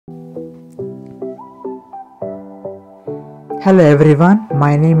Hello everyone,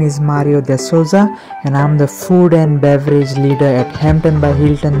 my name is Mario de Souza and I am the food and beverage leader at Hampton by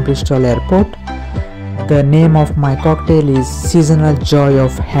Hilton Bristol Airport. The name of my cocktail is Seasonal Joy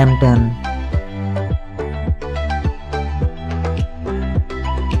of Hampton.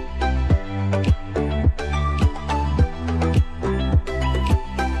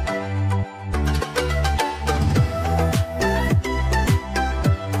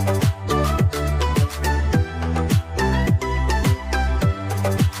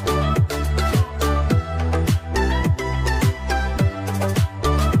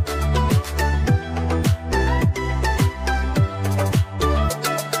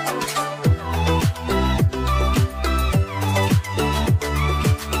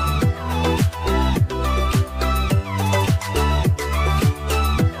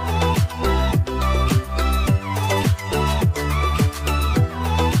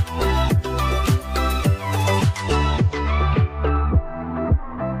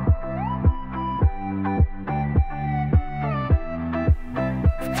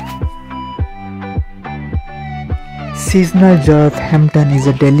 Seasonal Joy of Hampton is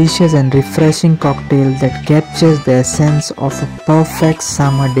a delicious and refreshing cocktail that captures the essence of a perfect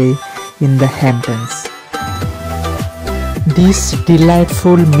summer day in the Hamptons. This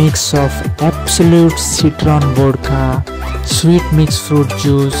delightful mix of absolute citron vodka, sweet mixed fruit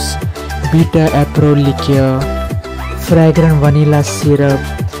juice, bitter Apricot liqueur, fragrant vanilla syrup,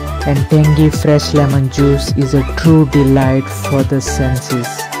 and tangy fresh lemon juice is a true delight for the senses.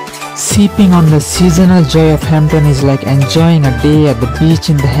 Sipping on the Seasonal Joy of Hampton is like enjoying a day at the beach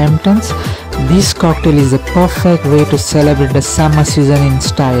in the Hamptons. This cocktail is a perfect way to celebrate the summer season in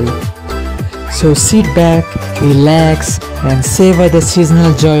style. So sit back, relax, and savor the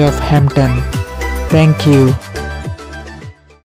Seasonal Joy of Hampton. Thank you.